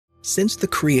Since the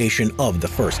creation of the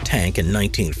first tank in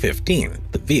 1915,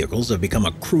 the vehicles have become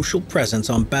a crucial presence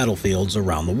on battlefields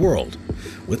around the world.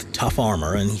 With tough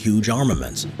armor and huge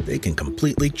armaments, they can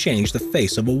completely change the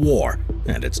face of a war,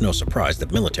 and it's no surprise that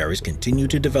militaries continue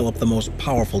to develop the most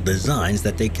powerful designs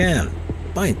that they can.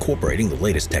 By incorporating the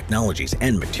latest technologies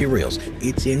and materials,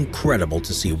 it's incredible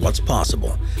to see what's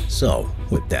possible. So,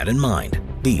 with that in mind,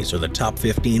 these are the top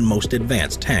 15 most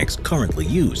advanced tanks currently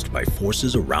used by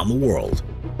forces around the world.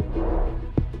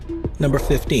 Number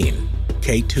 15.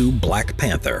 K2 Black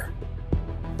Panther.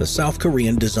 The South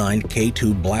Korean-designed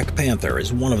K2 Black Panther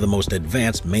is one of the most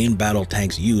advanced main battle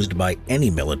tanks used by any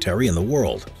military in the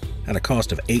world. At a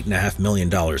cost of $8.5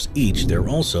 million each, they're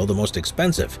also the most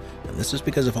expensive, and this is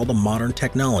because of all the modern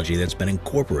technology that's been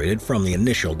incorporated from the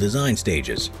initial design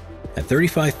stages. At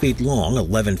 35 feet long,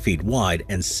 11 feet wide,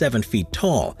 and 7 feet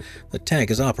tall, the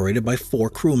tank is operated by 4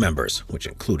 crew members, which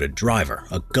include a driver,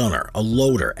 a gunner, a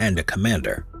loader, and a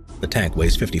commander. The tank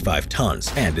weighs 55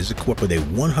 tons and is equipped with a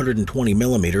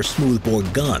 120mm smoothbore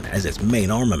gun as its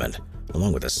main armament,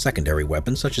 along with a secondary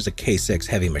weapon such as a K6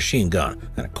 heavy machine gun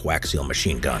and a coaxial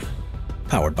machine gun.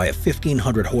 Powered by a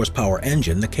 1,500 horsepower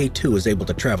engine, the K2 is able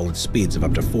to travel at speeds of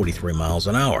up to 43 miles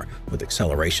an hour, with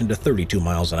acceleration to 32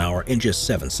 miles an hour in just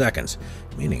 7 seconds,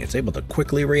 meaning it's able to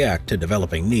quickly react to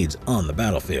developing needs on the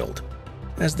battlefield.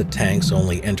 As the tanks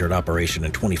only entered operation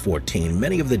in 2014,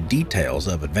 many of the details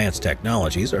of advanced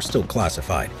technologies are still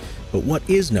classified, but what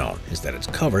is known is that it's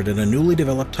covered in a newly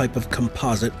developed type of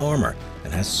composite armor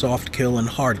and has soft-kill and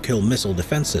hard-kill missile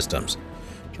defense systems.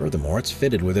 Furthermore, it's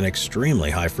fitted with an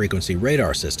extremely high-frequency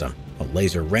radar system, a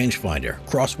laser rangefinder,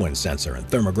 crosswind sensor, and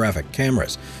thermographic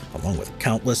cameras, along with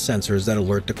countless sensors that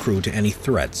alert the crew to any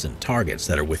threats and targets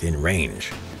that are within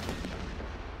range.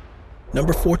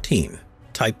 Number 14.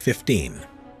 Type 15.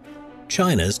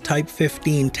 China's Type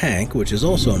 15 tank, which is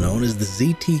also known as the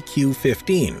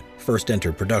ZTQ-15, first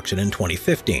entered production in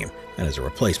 2015 and is a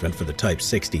replacement for the Type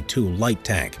 62 light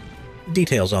tank.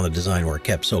 Details on the design were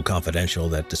kept so confidential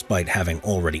that despite having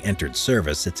already entered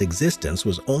service, its existence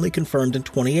was only confirmed in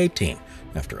 2018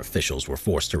 after officials were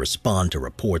forced to respond to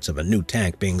reports of a new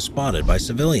tank being spotted by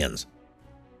civilians.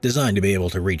 Designed to be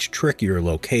able to reach trickier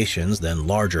locations than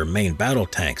larger main battle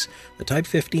tanks, the Type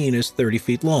 15 is 30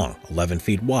 feet long, 11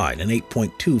 feet wide, and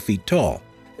 8.2 feet tall.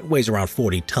 It weighs around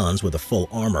 40 tons with a full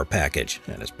armor package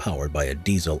and is powered by a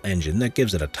diesel engine that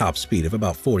gives it a top speed of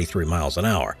about 43 miles an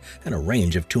hour and a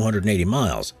range of 280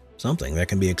 miles, something that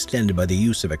can be extended by the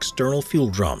use of external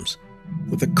fuel drums.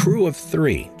 With a crew of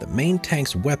 3, the main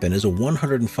tank's weapon is a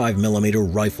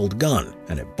 105mm rifled gun,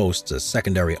 and it boasts a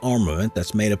secondary armament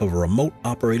that's made up of a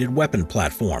remote-operated weapon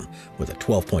platform with a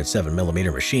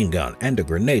 12.7mm machine gun and a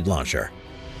grenade launcher.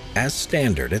 As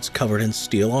standard, it's covered in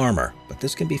steel armor, but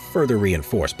this can be further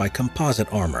reinforced by composite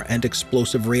armor and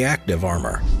explosive reactive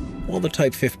armor. While the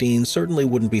Type 15 certainly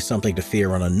wouldn't be something to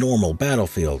fear on a normal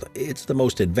battlefield, it's the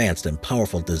most advanced and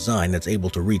powerful design that's able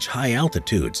to reach high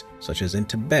altitudes, such as in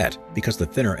Tibet, because the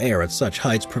thinner air at such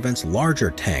heights prevents larger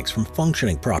tanks from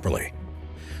functioning properly.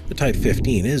 The Type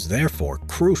 15 is therefore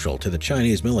crucial to the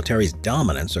Chinese military's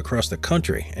dominance across the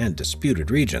country and disputed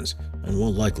regions, and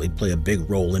will likely play a big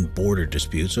role in border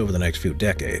disputes over the next few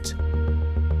decades.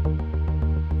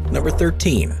 Number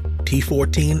 13.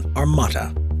 T-14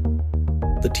 Armata.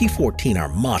 The T-14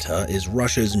 Armata is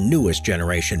Russia's newest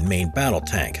generation main battle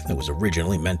tank that was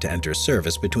originally meant to enter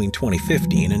service between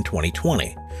 2015 and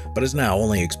 2020, but is now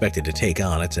only expected to take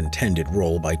on its intended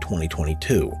role by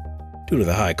 2022. Due to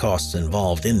the high costs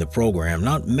involved in the program,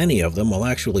 not many of them will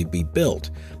actually be built,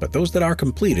 but those that are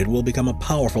completed will become a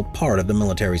powerful part of the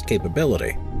military's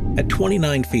capability. At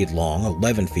 29 feet long,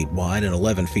 11 feet wide, and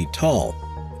 11 feet tall,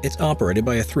 it's operated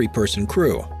by a 3-person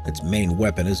crew. Its main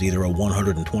weapon is either a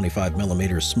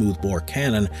 125mm smoothbore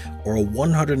cannon or a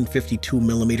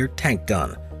 152mm tank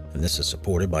gun, and this is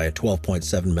supported by a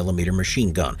 12.7mm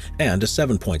machine gun and a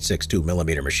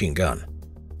 7.62mm machine gun.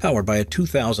 Powered by a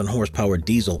 2,000 horsepower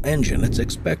diesel engine, it's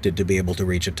expected to be able to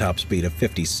reach a top speed of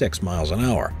 56 miles an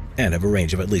hour and have a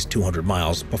range of at least 200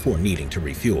 miles before needing to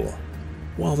refuel.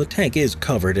 While the tank is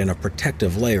covered in a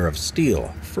protective layer of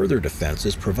steel, further defense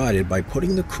is provided by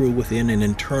putting the crew within an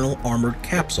internal armored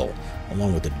capsule,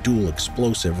 along with a dual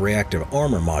explosive reactive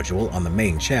armor module on the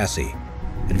main chassis.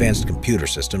 Advanced computer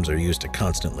systems are used to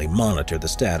constantly monitor the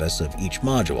status of each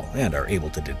module and are able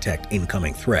to detect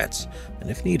incoming threats, and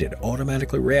if needed,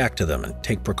 automatically react to them and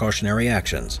take precautionary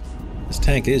actions. This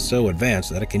tank is so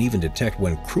advanced that it can even detect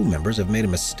when crew members have made a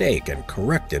mistake and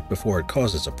correct it before it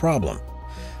causes a problem.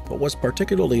 But what's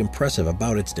particularly impressive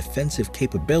about its defensive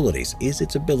capabilities is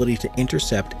its ability to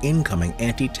intercept incoming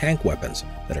anti-tank weapons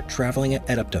that are traveling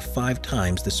at up to 5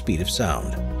 times the speed of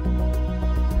sound.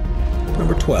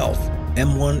 Number 12.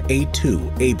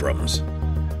 M1A2 Abrams.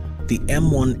 The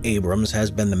M1 Abrams has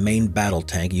been the main battle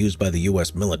tank used by the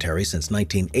U.S. military since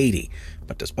 1980,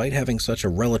 but despite having such a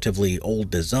relatively old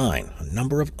design, a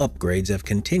number of upgrades have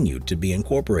continued to be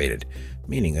incorporated,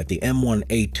 meaning that the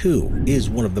M1A2 is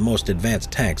one of the most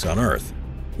advanced tanks on Earth.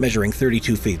 Measuring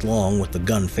 32 feet long with the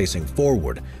gun facing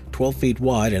forward, 12 feet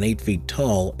wide and 8 feet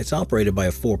tall, it's operated by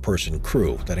a 4-person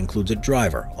crew that includes a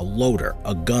driver, a loader,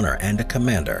 a gunner, and a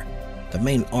commander. The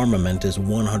main armament is a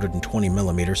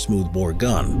 120mm smoothbore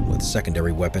gun, with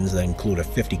secondary weapons that include a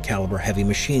 50 caliber heavy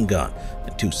machine gun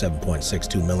and two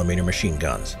 7.62mm machine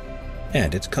guns.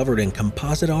 And it's covered in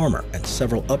composite armor and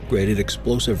several upgraded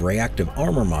explosive reactive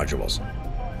armor modules.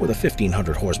 With a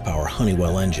 1,500 horsepower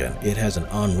Honeywell engine, it has an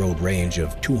on-road range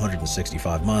of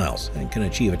 265 miles and can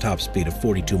achieve a top speed of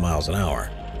 42 miles an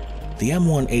hour. The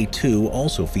M1A2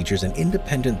 also features an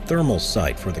independent thermal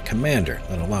sight for the commander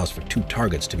that allows for 2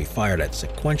 targets to be fired at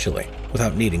sequentially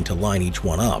without needing to line each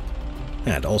one up,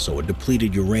 and also a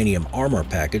depleted uranium armor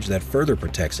package that further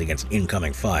protects against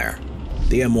incoming fire.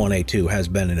 The M1A2 has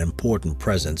been an important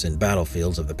presence in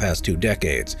battlefields of the past 2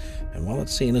 decades, and while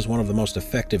it's seen as one of the most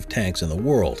effective tanks in the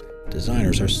world,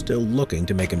 designers are still looking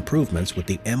to make improvements with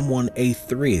the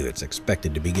M1A3 that's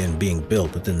expected to begin being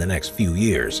built within the next few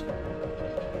years.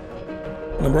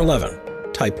 Number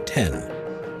 11. Type 10.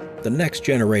 The next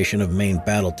generation of main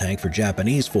battle tank for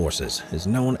Japanese forces is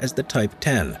known as the Type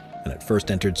 10, and it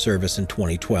first entered service in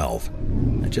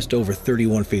 2012. At just over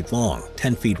 31 feet long,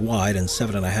 10 feet wide, and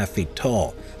 7.5 feet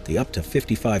tall, the up to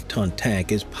 55-ton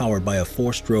tank is powered by a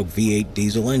 4-stroke V8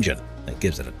 diesel engine that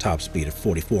gives it a top speed of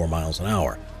 44 miles an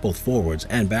hour, both forwards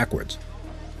and backwards.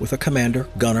 With a commander,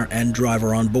 gunner, and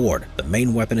driver on board, the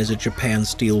main weapon is a Japan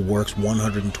Steel Works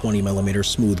 120mm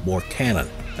smoothbore cannon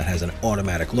that has an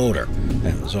automatic loader, and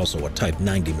there's also a Type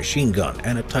 90 machine gun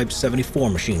and a Type 74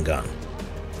 machine gun.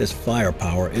 This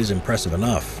firepower is impressive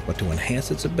enough, but to enhance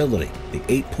its ability, the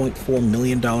 $8.4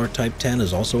 million Type 10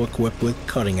 is also equipped with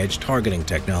cutting-edge targeting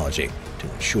technology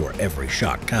to ensure every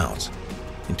shot counts.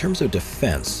 In terms of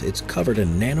defense, it's covered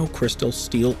in nanocrystal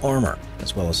steel armor,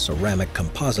 as well as ceramic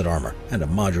composite armor, and a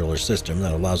modular system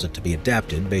that allows it to be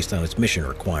adapted based on its mission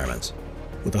requirements.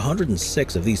 With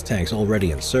 106 of these tanks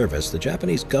already in service, the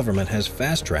Japanese government has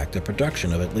fast-tracked the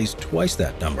production of at least twice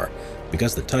that number,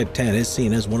 because the Type 10 is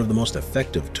seen as one of the most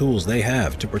effective tools they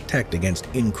have to protect against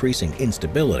increasing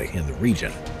instability in the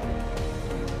region.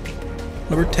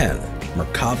 Number 10.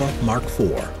 Merkava Mark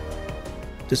IV.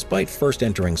 Despite first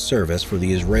entering service for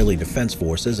the Israeli Defense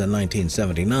Forces in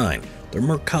 1979, the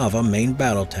Merkava main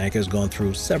battle tank has gone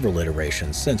through several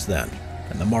iterations since then,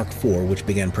 and the Mark IV, which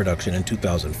began production in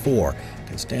 2004,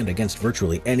 can stand against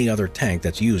virtually any other tank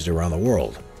that's used around the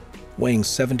world. Weighing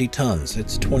 70 tons,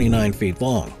 it's 29 feet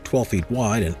long, 12 feet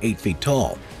wide, and 8 feet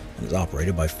tall, and is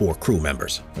operated by 4 crew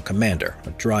members, a commander, a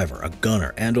driver, a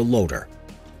gunner, and a loader.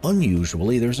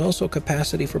 Unusually, there's also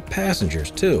capacity for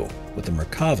passengers too, with the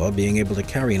Merkava being able to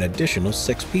carry an additional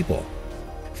 6 people.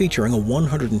 Featuring a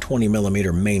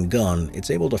 120mm main gun, it's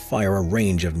able to fire a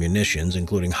range of munitions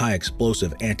including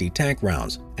high-explosive anti-tank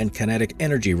rounds and kinetic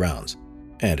energy rounds.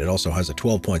 And it also has a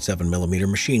 12.7mm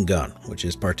machine gun, which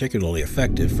is particularly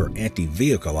effective for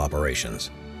anti-vehicle operations.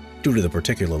 Due to the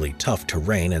particularly tough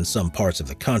terrain in some parts of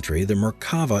the country, the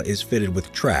Merkava is fitted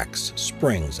with tracks,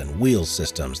 springs, and wheel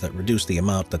systems that reduce the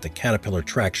amount that the Caterpillar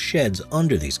track sheds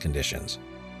under these conditions.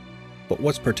 But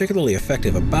what's particularly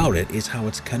effective about it is how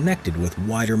it's connected with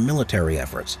wider military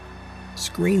efforts.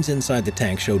 Screens inside the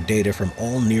tank show data from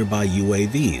all nearby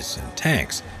UAVs and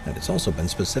tanks, and it's also been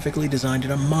specifically designed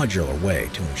in a modular way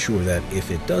to ensure that if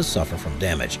it does suffer from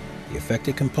damage, the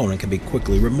affected component can be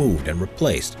quickly removed and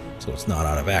replaced, so it's not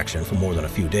out of action for more than a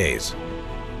few days.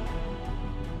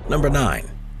 Number 9.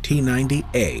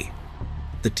 T-90A.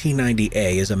 The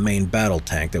T-90A is a main battle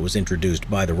tank that was introduced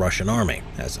by the Russian Army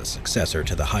as a successor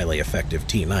to the highly effective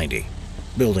T-90.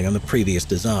 Building on the previous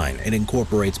design, it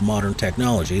incorporates modern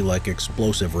technology like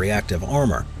explosive reactive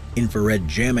armor, infrared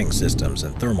jamming systems,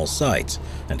 and thermal sights,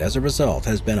 and as a result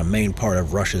has been a main part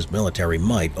of Russia's military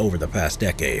might over the past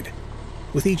decade.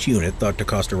 With each unit thought to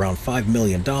cost around $5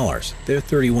 million, they're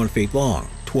 31 feet long,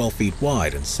 12 feet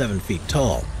wide, and 7 feet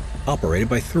tall. Operated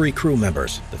by 3 crew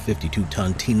members, the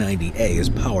 52-ton T-90A is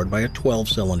powered by a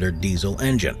 12-cylinder diesel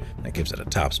engine that gives it a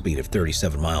top speed of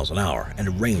 37 miles an hour and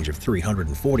a range of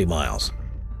 340 miles.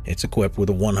 It's equipped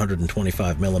with a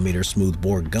 125mm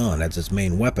smoothbore gun as its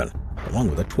main weapon, along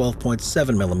with a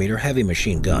 12.7mm heavy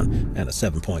machine gun and a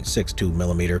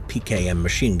 7.62mm PKM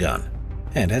machine gun,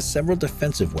 and has several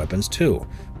defensive weapons too,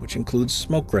 which includes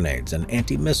smoke grenades and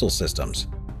anti-missile systems.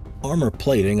 Armor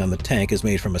plating on the tank is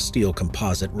made from a steel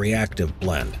composite reactive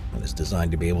blend and is designed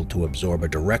to be able to absorb a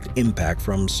direct impact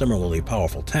from similarly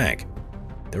powerful tank.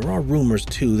 There are rumors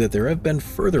too that there have been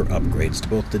further upgrades to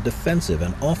both the defensive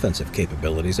and offensive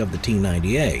capabilities of the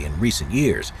T-90A in recent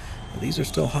years. These are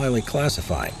still highly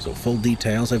classified, so full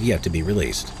details have yet to be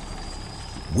released.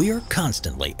 We're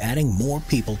constantly adding more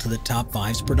people to the Top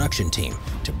 5's production team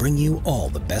to bring you all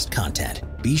the best content.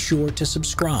 Be sure to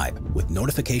subscribe with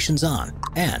notifications on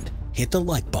and hit the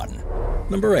like button.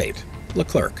 Number 8.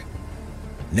 Leclerc.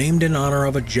 Named in honor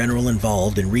of a general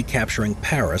involved in recapturing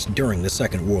Paris during the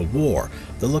Second World War,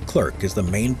 the Leclerc is the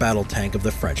main battle tank of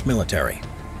the French military.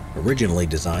 Originally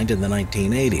designed in the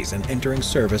 1980s and entering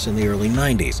service in the early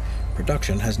 90s,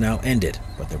 production has now ended,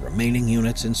 but the remaining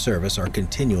units in service are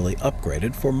continually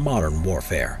upgraded for modern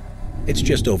warfare. It's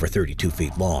just over 32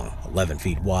 feet long, 11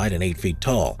 feet wide and 8 feet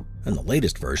tall, and the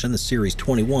latest version, the Series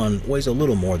 21, weighs a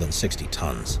little more than 60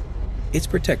 tons. It's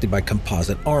protected by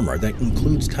composite armor that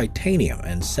includes titanium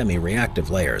and semi-reactive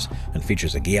layers and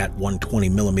features a Guyat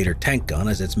 120mm tank gun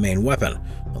as its main weapon,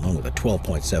 along with a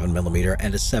 12.7mm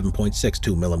and a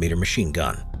 7.62mm machine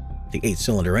gun. The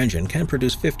 8-cylinder engine can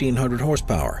produce 1,500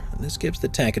 horsepower, and this gives the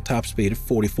tank a top speed of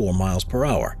 44 miles per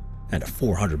hour and a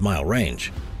 400-mile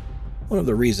range. One of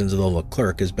the reasons the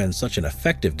Leclerc has been such an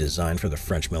effective design for the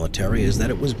French military is that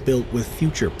it was built with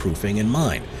future-proofing in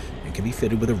mind and can be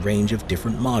fitted with a range of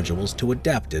different modules to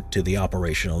adapt it to the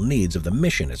operational needs of the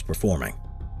mission it's performing.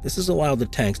 This has allowed the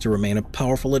tanks to remain a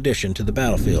powerful addition to the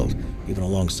battlefield, even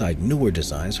alongside newer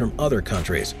designs from other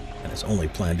countries, and is only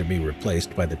planned to be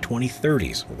replaced by the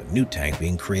 2030s, with a new tank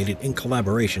being created in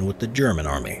collaboration with the German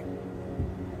army.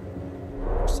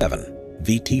 7.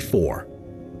 VT-4.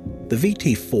 The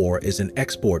VT-4 is an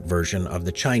export version of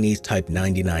the Chinese Type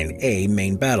 99A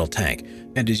main battle tank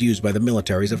and is used by the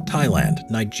militaries of Thailand,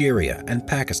 Nigeria, and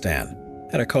Pakistan.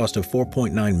 At a cost of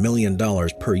 $4.9 million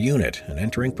per unit and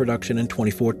entering production in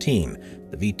 2014,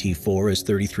 the VT-4 is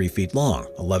 33 feet long,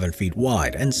 11 feet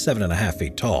wide, and 7.5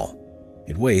 feet tall.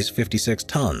 It weighs 56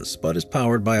 tons, but is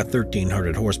powered by a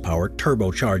 1,300 horsepower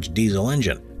turbocharged diesel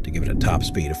engine to give it a top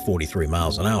speed of 43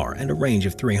 miles an hour and a range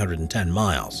of 310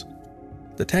 miles.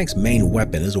 The tank's main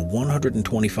weapon is a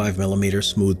 125mm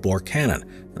smoothbore cannon,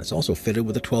 and it's also fitted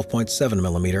with a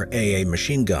 12.7mm AA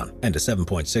machine gun and a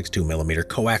 7.62mm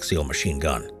coaxial machine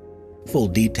gun. Full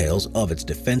details of its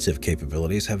defensive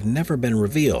capabilities have never been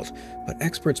revealed, but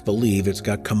experts believe it's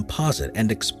got composite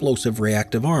and explosive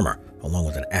reactive armor, along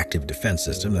with an active defense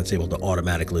system that's able to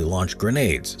automatically launch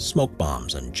grenades, smoke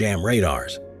bombs, and jam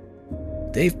radars.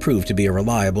 They've proved to be a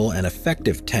reliable and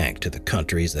effective tank to the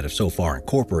countries that have so far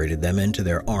incorporated them into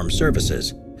their armed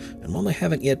services. And while they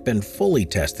haven't yet been fully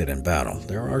tested in battle,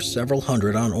 there are several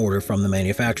hundred on order from the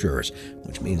manufacturers,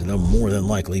 which means they'll more than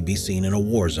likely be seen in a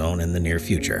war zone in the near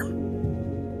future.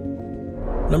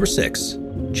 Number 6.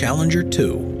 Challenger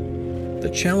 2. The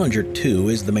Challenger 2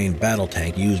 is the main battle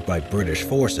tank used by British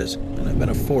forces, and has been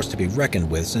a force to be reckoned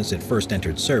with since it first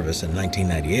entered service in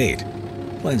 1998.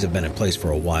 Plans have been in place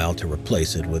for a while to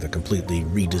replace it with a completely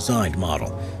redesigned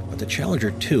model, but the Challenger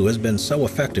 2 has been so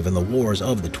effective in the wars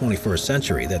of the 21st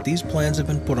century that these plans have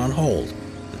been put on hold,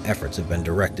 and efforts have been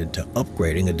directed to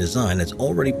upgrading a design that's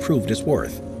already proved its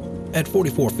worth. At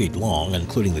 44 feet long,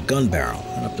 including the gun barrel,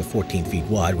 and up to 14 feet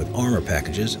wide with armor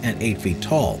packages, and 8 feet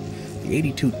tall, the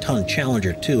 82-ton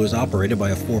Challenger 2 is operated by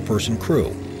a 4-person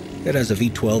crew. It has a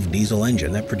V12 diesel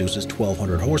engine that produces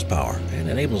 1,200 horsepower and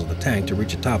enables the tank to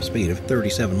reach a top speed of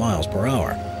 37 miles per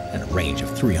hour and a range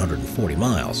of 340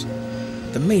 miles.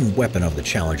 The main weapon of the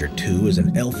Challenger 2 is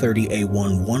an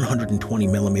L30A1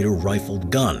 120mm rifled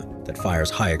gun that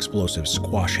fires high-explosive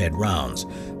squash-head rounds,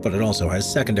 but it also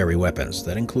has secondary weapons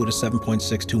that include a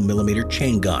 7.62mm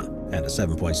chain gun and a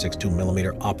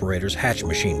 7.62mm operator's hatch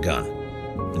machine gun.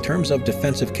 In terms of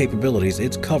defensive capabilities,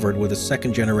 it's covered with a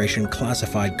second-generation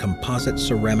classified composite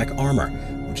ceramic armor,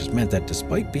 which has meant that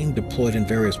despite being deployed in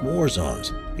various war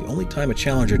zones, the only time a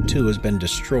Challenger 2 has been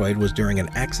destroyed was during an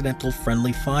accidental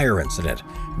friendly fire incident,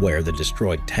 where the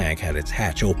destroyed tank had its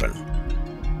hatch open.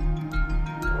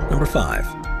 Number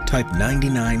 5. Type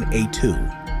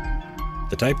 99A2.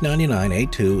 The Type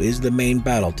 99A2 is the main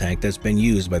battle tank that's been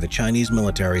used by the Chinese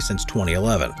military since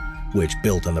 2011. Which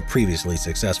built on the previously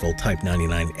successful Type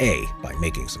 99A by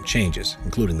making some changes,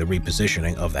 including the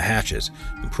repositioning of the hatches,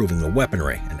 improving the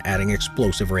weaponry, and adding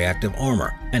explosive reactive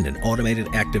armor and an automated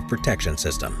active protection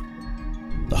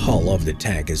system. The hull of the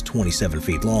tank is 27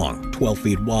 feet long, 12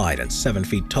 feet wide, and 7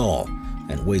 feet tall,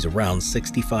 and weighs around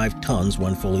 65 tons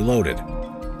when fully loaded.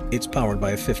 It's powered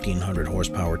by a 1,500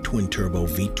 horsepower twin-turbo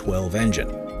V12 engine,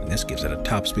 and this gives it a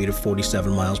top speed of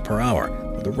 47 miles per hour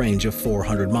with a range of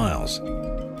 400 miles.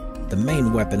 The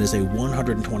main weapon is a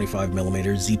 125mm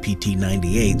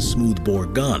ZPT-98 smoothbore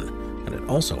gun, and it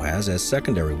also has as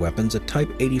secondary weapons a Type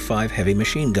 85 heavy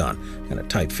machine gun and a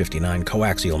Type 59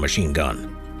 coaxial machine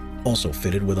gun. Also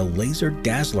fitted with a laser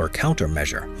dazzler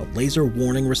countermeasure, a laser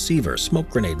warning receiver, smoke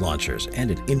grenade launchers, and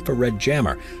an infrared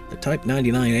jammer, the Type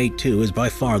 99A2 is by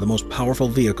far the most powerful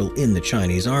vehicle in the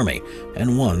Chinese Army,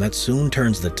 and one that soon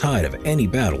turns the tide of any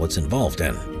battle it's involved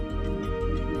in.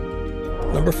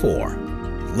 Number 4.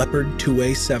 Leopard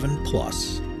 2A7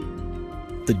 Plus.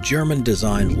 The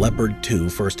German-designed Leopard 2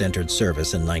 first entered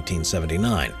service in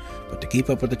 1979, but to keep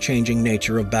up with the changing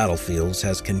nature of battlefields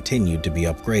has continued to be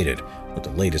upgraded, with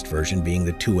the latest version being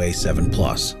the 2A7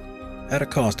 Plus. At a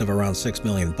cost of around $6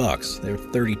 million,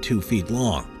 they're 32 feet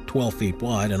long, 12 feet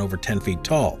wide, and over 10 feet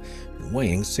tall, and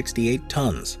weighing 68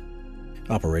 tons.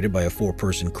 Operated by a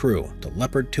 4-person crew, the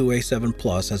Leopard 2A7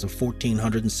 Plus has a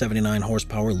 1,479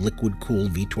 horsepower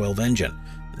liquid-cooled V12 engine.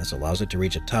 This allows it to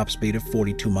reach a top speed of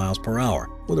 42 miles per hour,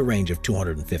 with a range of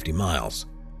 250 miles.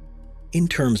 In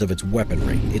terms of its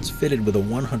weaponry, it's fitted with a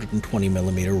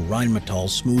 120mm Rheinmetall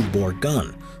smoothbore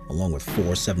gun, along with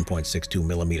 4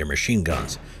 7.62mm machine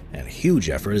guns, and huge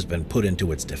effort has been put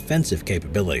into its defensive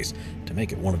capabilities to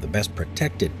make it one of the best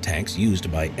protected tanks used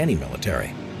by any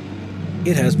military.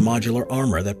 It has modular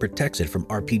armor that protects it from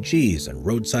RPGs and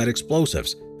roadside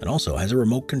explosives, and also has a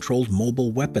remote-controlled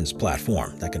mobile weapons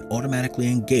platform that can automatically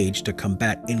engage to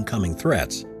combat incoming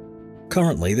threats.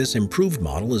 Currently, this improved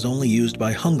model is only used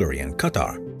by Hungary and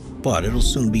Qatar, but it'll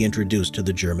soon be introduced to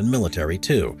the German military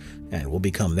too, and will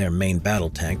become their main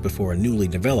battle tank before a newly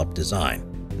developed design.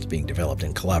 It's being developed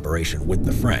in collaboration with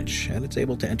the French, and it's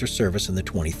able to enter service in the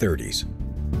 2030s.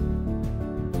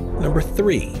 Number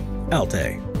 3.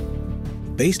 Alte.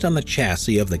 Based on the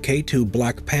chassis of the K2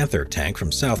 Black Panther tank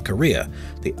from South Korea,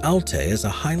 the Alte is a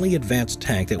highly advanced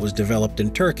tank that was developed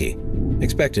in Turkey.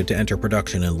 Expected to enter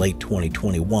production in late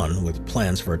 2021 with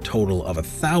plans for a total of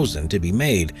 1,000 to be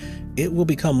made, it will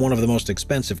become one of the most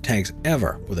expensive tanks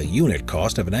ever, with a unit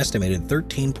cost of an estimated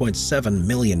 $13.7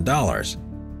 million.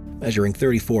 Measuring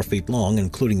 34 feet long,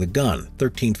 including the gun,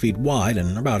 13 feet wide,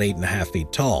 and about 8.5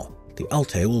 feet tall, the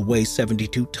Alte will weigh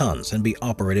 72 tons and be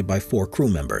operated by 4 crew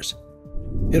members.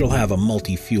 It'll have a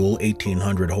multi-fuel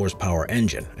 1,800 horsepower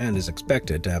engine and is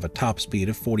expected to have a top speed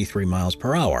of 43 miles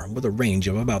per hour with a range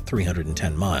of about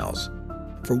 310 miles.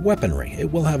 For weaponry,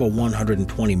 it will have a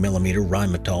 120mm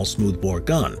Rheinmetall smoothbore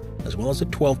gun, as well as a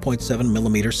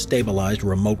 12.7mm stabilized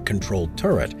remote-controlled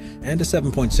turret and a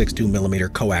 7.62mm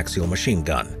coaxial machine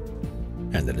gun.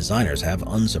 And the designers have,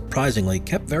 unsurprisingly,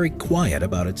 kept very quiet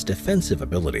about its defensive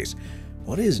abilities.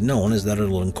 What is known is that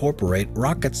it'll incorporate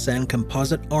rocket-sand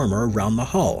composite armor around the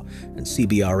hull and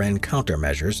CBRN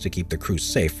countermeasures to keep the crew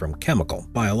safe from chemical,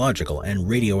 biological, and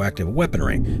radioactive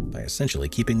weaponry by essentially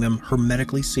keeping them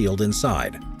hermetically sealed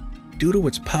inside. Due to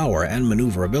its power and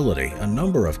maneuverability, a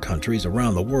number of countries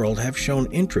around the world have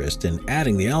shown interest in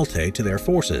adding the Alte to their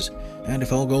forces, and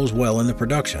if all goes well in the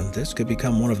production, this could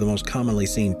become one of the most commonly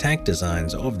seen tank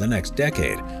designs over the next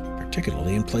decade,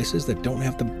 particularly in places that don't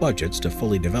have the budgets to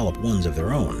fully develop ones of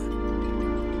their own.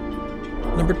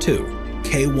 Number 2.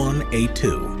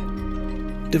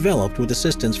 K1A2. Developed with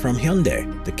assistance from Hyundai,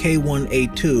 the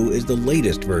K1A2 is the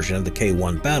latest version of the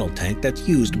K1 battle tank that's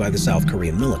used by the South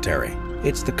Korean military.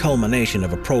 It's the culmination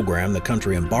of a program the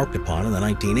country embarked upon in the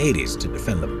 1980s to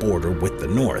defend the border with the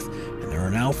North, and there are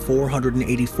now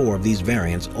 484 of these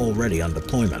variants already on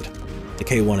deployment. The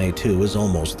K1A2 is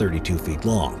almost 32 feet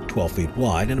long, 12 feet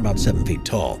wide, and about 7 feet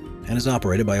tall, and is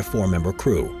operated by a 4-member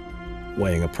crew.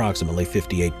 Weighing approximately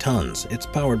 58 tons, it's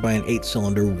powered by an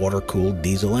 8-cylinder water-cooled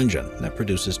diesel engine that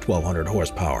produces 1,200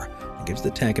 horsepower and gives the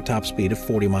tank a top speed of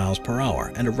 40 miles per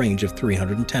hour and a range of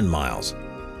 310 miles.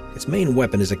 Its main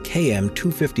weapon is a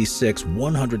KM-256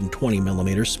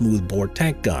 120mm smoothbore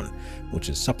tank gun, which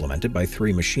is supplemented by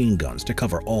 3 machine guns to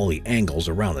cover all the angles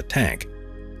around the tank.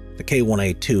 The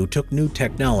K1A2 took new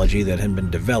technology that had been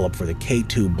developed for the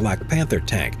K2 Black Panther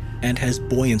tank and has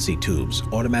buoyancy tubes,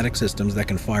 automatic systems that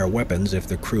can fire weapons if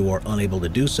the crew are unable to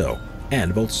do so,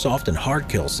 and both soft and hard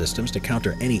kill systems to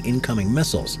counter any incoming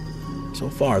missiles. So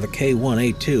far, the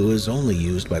K1A2 is only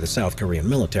used by the South Korean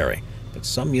military, but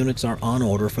some units are on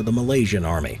order for the Malaysian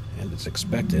Army, and it's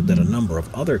expected that a number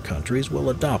of other countries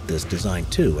will adopt this design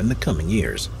too in the coming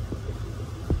years.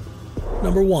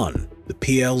 Number 1. The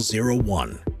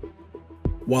PL-01.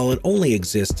 While it only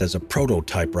exists as a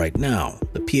prototype right now,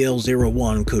 the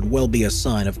PL-01 could well be a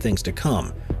sign of things to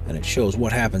come, and it shows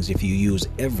what happens if you use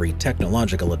every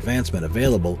technological advancement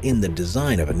available in the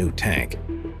design of a new tank.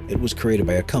 It was created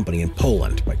by a company in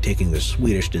Poland by taking the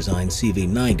Swedish-designed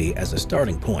CV90 as a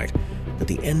starting point, but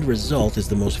the end result is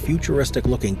the most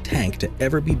futuristic-looking tank to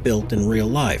ever be built in real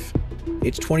life.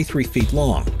 It's 23 feet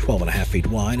long, 12.5 feet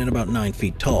wide, and about 9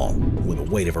 feet tall, with a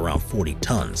weight of around 40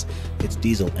 tons. Its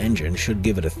diesel engine should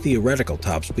give it a theoretical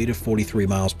top speed of 43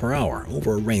 miles per hour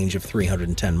over a range of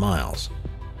 310 miles.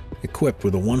 Equipped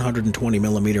with a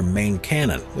 120mm main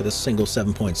cannon with a single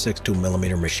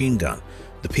 7.62mm machine gun,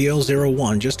 the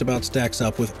PL-01 just about stacks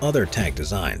up with other tank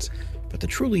designs, but the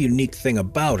truly unique thing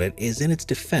about it is in its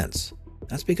defense.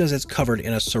 That's because it's covered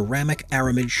in a ceramic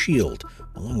aramid shield,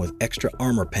 along with extra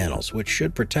armor panels which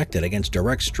should protect it against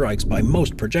direct strikes by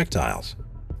most projectiles.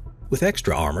 With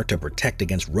extra armor to protect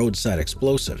against roadside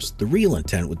explosives, the real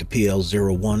intent with the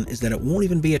PL-01 is that it won't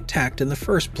even be attacked in the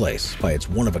first place by its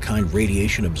one-of-a-kind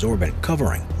radiation-absorbent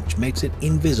covering, which makes it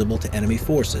invisible to enemy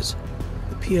forces.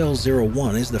 The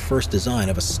PL-01 is the first design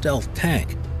of a stealth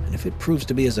tank, and if it proves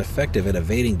to be as effective at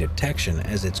evading detection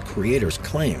as its creators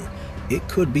claim, it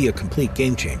could be a complete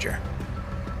game-changer.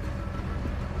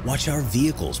 Watch our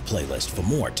Vehicles playlist for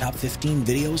more top 15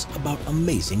 videos about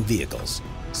amazing vehicles.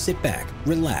 Sit back,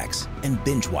 relax, and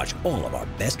binge watch all of our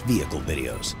best vehicle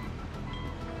videos.